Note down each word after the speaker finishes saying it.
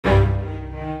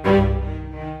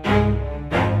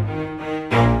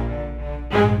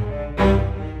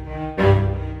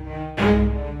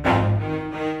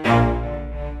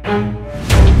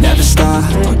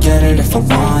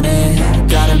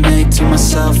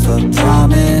a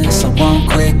promise. I won't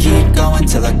quit, keep going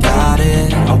till I got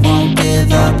it. I won't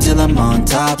give up till I'm on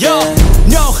top. Yo,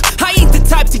 no, I ain't the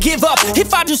type to give up.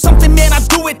 If I do something, man, I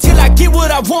do it till I get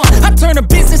what I want. I turn a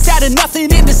business out of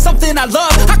nothing into something I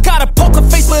love. I got a poker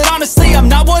face, but honestly, I'm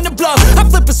not one to bluff. I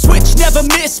flip a switch, never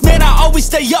miss, man, I always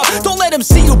stay up. Don't let them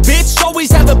see you, bitch,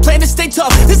 always have a plan to stay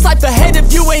tough. This life ahead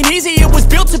of you ain't easy, it was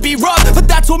built to be rough. But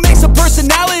that's what makes a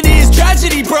personality, is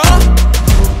tragedy, bruh.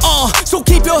 So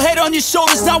keep your head on your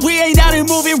shoulders. Now we ain't out here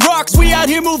moving rocks, we out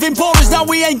here moving boulders. Now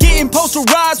we ain't getting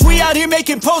posterized, we out here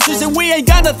making posters. And we ain't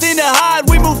got nothing to hide,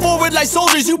 we move forward like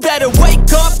soldiers. You better wake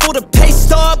up for the pay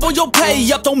stub, or you'll pay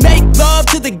up. Don't make love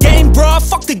to the game, bruh,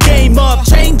 fuck the game up.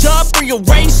 Change up,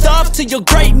 rearrange stuff to your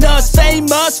greatness.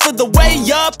 Famous for the way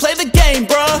up, play the game,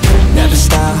 bruh. Never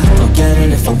stop, I'll get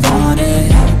it if I want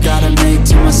it. Gotta make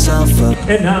to myself a...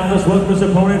 And now let's welcome his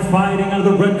opponent, fighting out of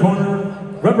the red corner,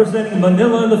 representing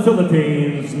Manila in the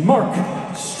Philippines, Mark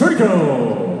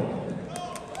Striegl.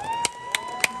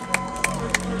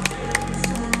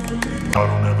 I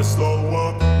don't ever slow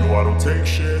up, no I don't take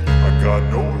shit. I got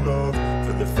no love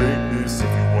for the fakeness.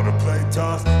 If you wanna play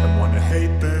tough and wanna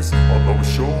hate this, I'll always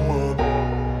show up.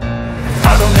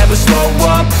 I don't ever slow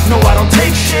up, no I don't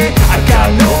take shit. I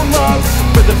got no love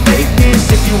for the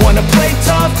fakeness. If you wanna play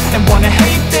tough and wanna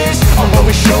hate this, I'll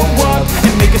always show up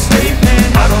and make a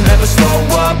statement. I don't ever slow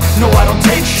up, no I don't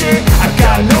take shit. I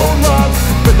got no love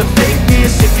for the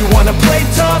fakeness. If you wanna play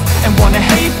tough and wanna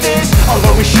hate this, I'll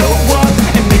always show up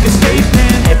and make a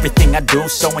statement. Everything I do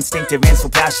so instinctive and so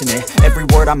passionate. Every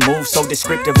word I move so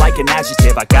descriptive like an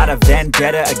adjective. I got a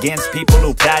vendetta against people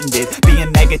who patented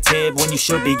being negative when you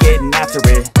should be getting after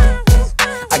it.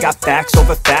 I got facts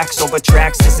over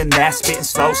tracks, this and that. Spitting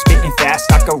slow, spitting fast.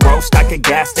 I could roast, I could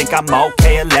gas. Think I'm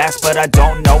okay at last, but I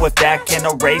don't know if that can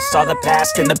erase all the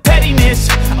past. And the pettiness,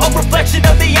 a reflection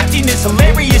of the emptiness.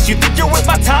 Hilarious, you think you're worth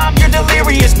my time, you're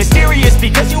delirious. Mysterious,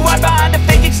 because you hide behind a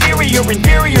fake exterior.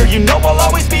 Inferior, you know I'll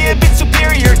always be a bit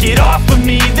superior. Get off of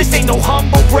me, this ain't no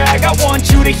humble brag. I want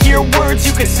you to hear words,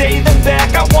 you can say them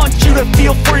back. I want you to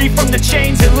feel free from the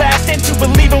chains at last, and to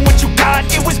believe in what you got,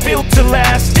 it was built to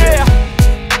last, yeah.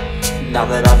 Now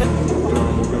that I've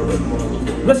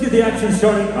been... Let's get the action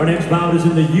started. Our next bout is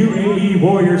in the UAE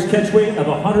Warriors catchweight of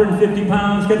 150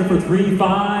 pounds, scheduled for 3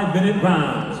 5-minute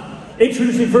rounds.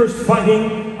 Introducing first,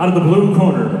 fighting out of the blue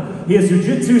corner. He is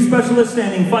jiu-jitsu specialist,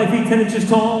 standing 5 feet 10 inches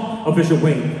tall, official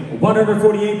weight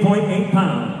 148.8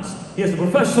 pounds. He has a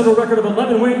professional record of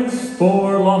 11 wins,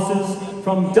 4 losses.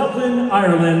 From Dublin,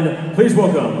 Ireland, please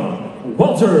welcome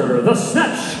Walter the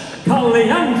Snatch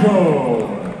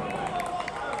Cogliandro.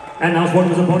 And now welcome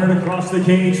his opponent across the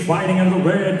cage, fighting in the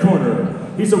red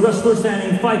corner. He's a wrestler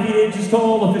standing 5 feet 8 inches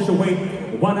tall, official weight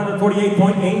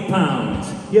 148.8 pounds.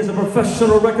 He has a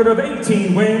professional record of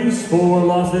 18 wins, 4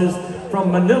 losses.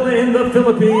 From Manila in the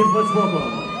Philippines, let's welcome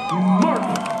Mark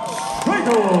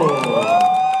Striegl.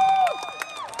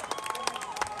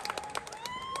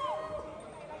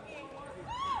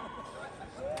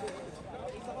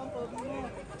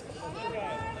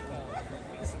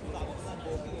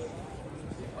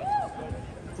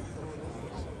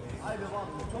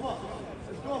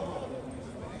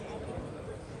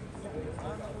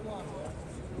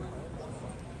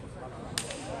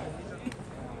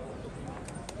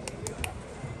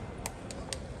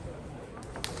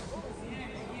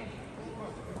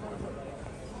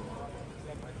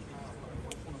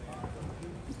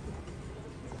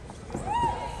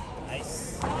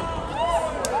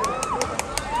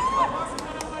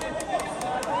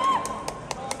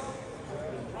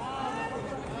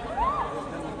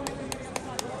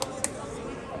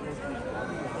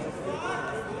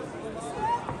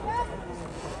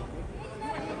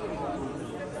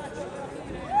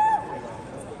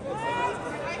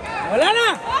 Wala na!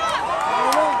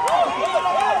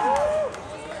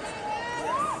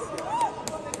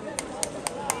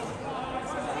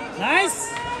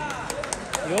 Nice!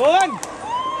 Yun!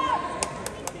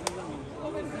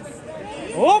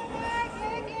 Oop!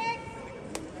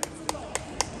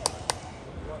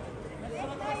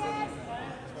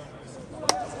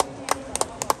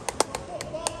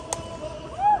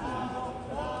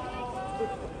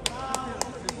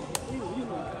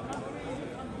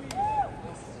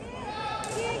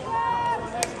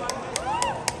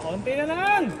 Konti na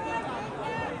lang!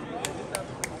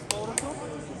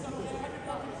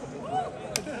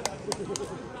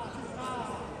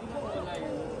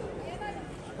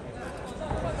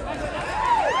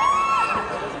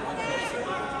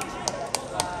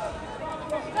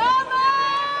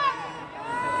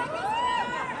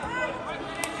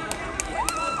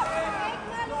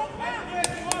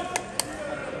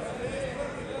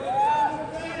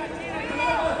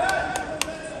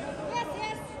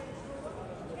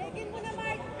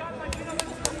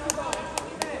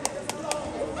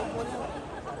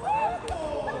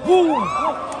 Nice!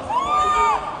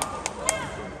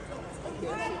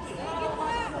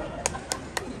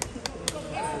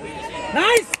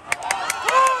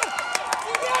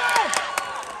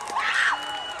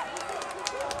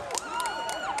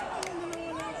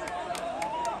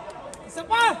 Isa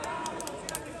pa!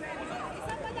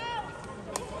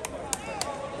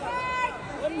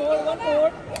 One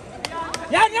more.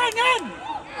 Yan!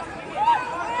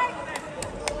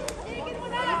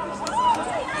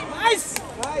 Nice!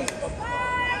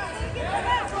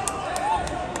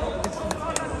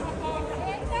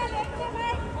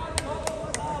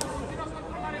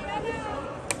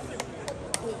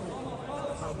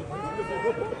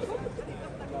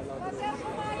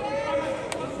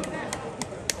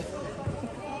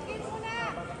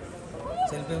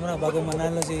 Selfie mo na bago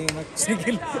manalo si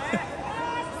Striegl.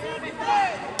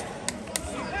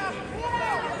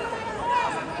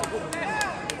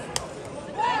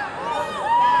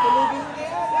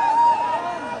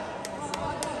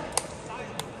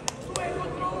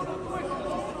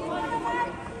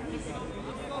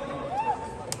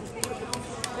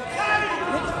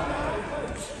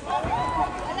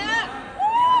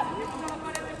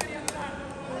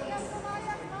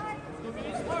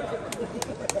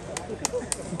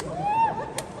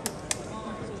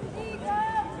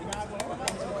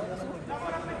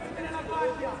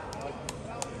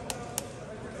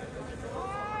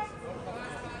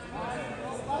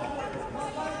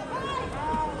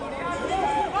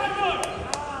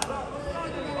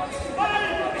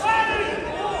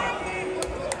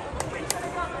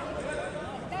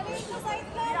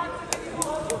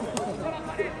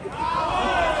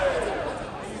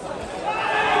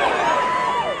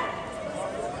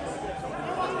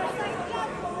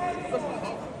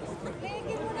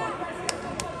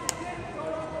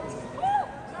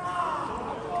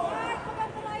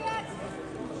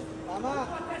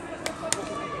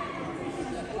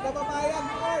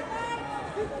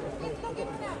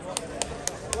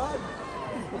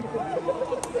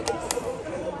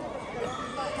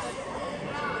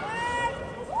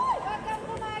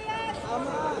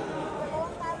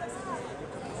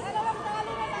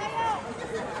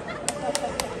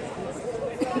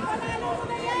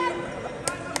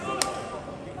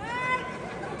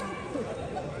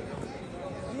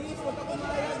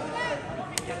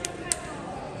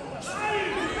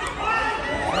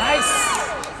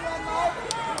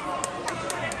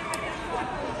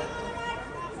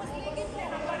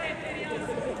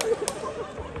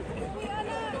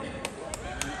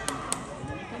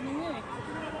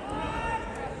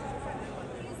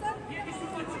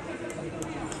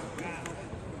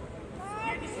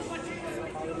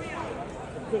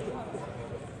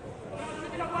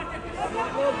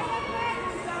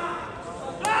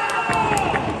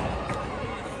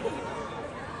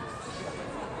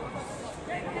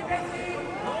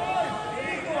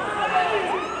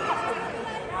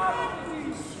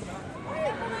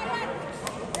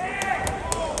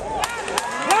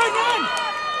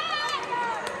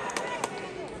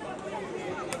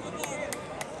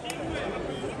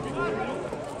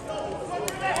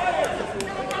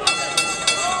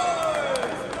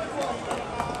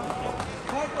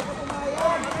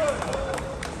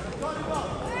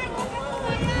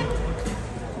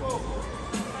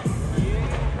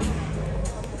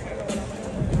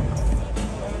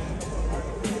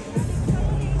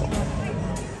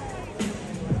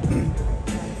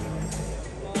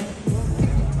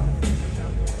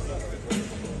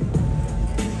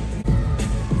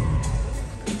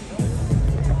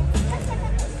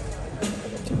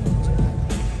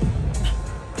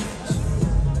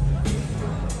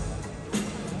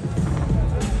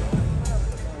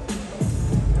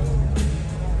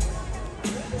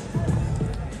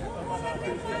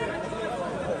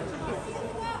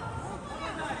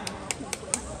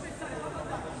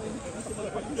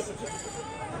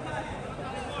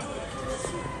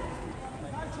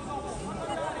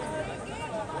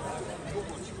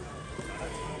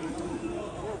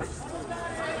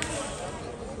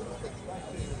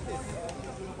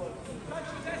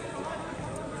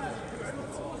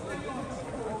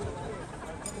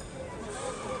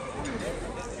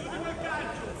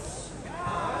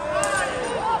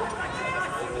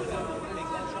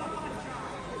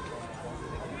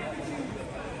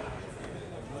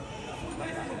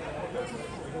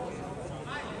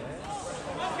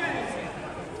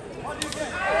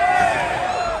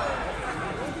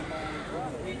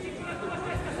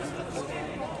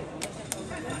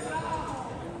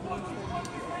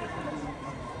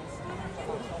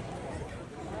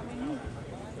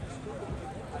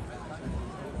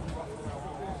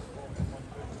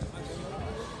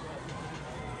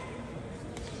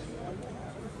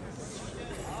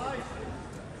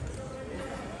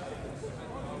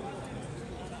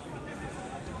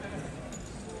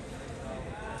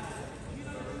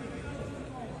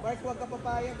 Mark, huwag ka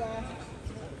papayag ah.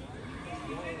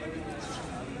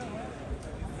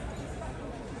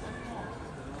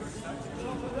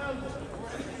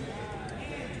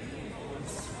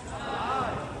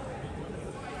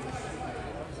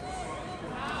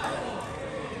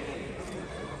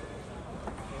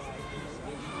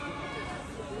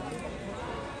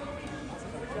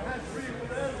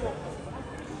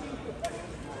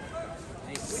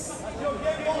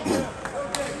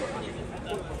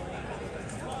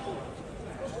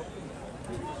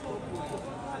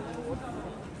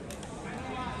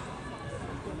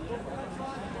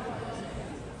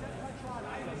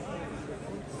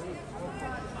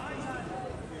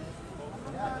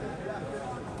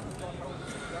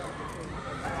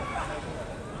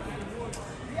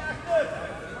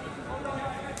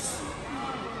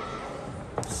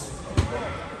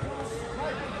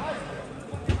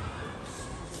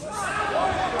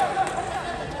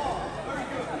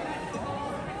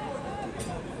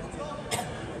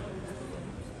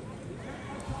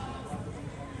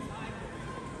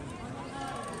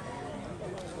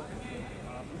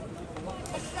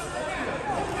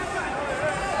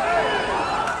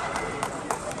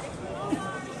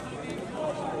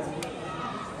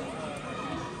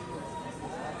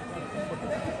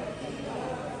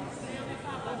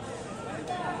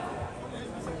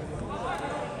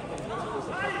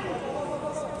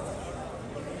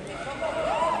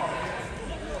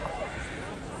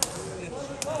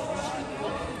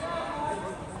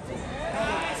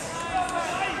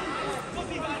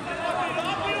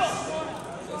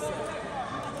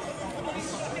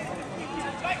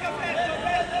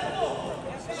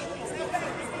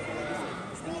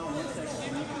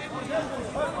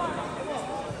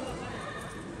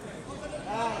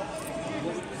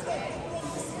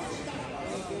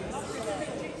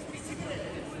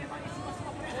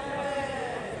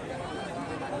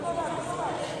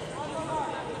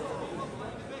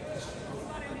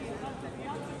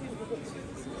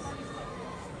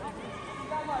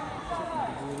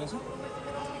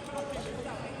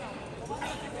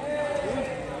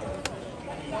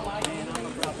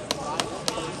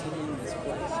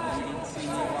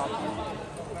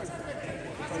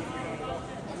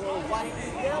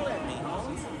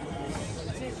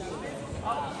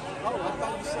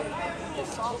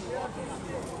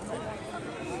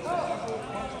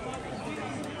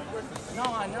 No,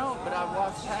 I know, but I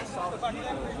walked past all the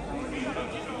people.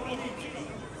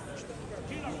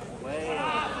 Wait.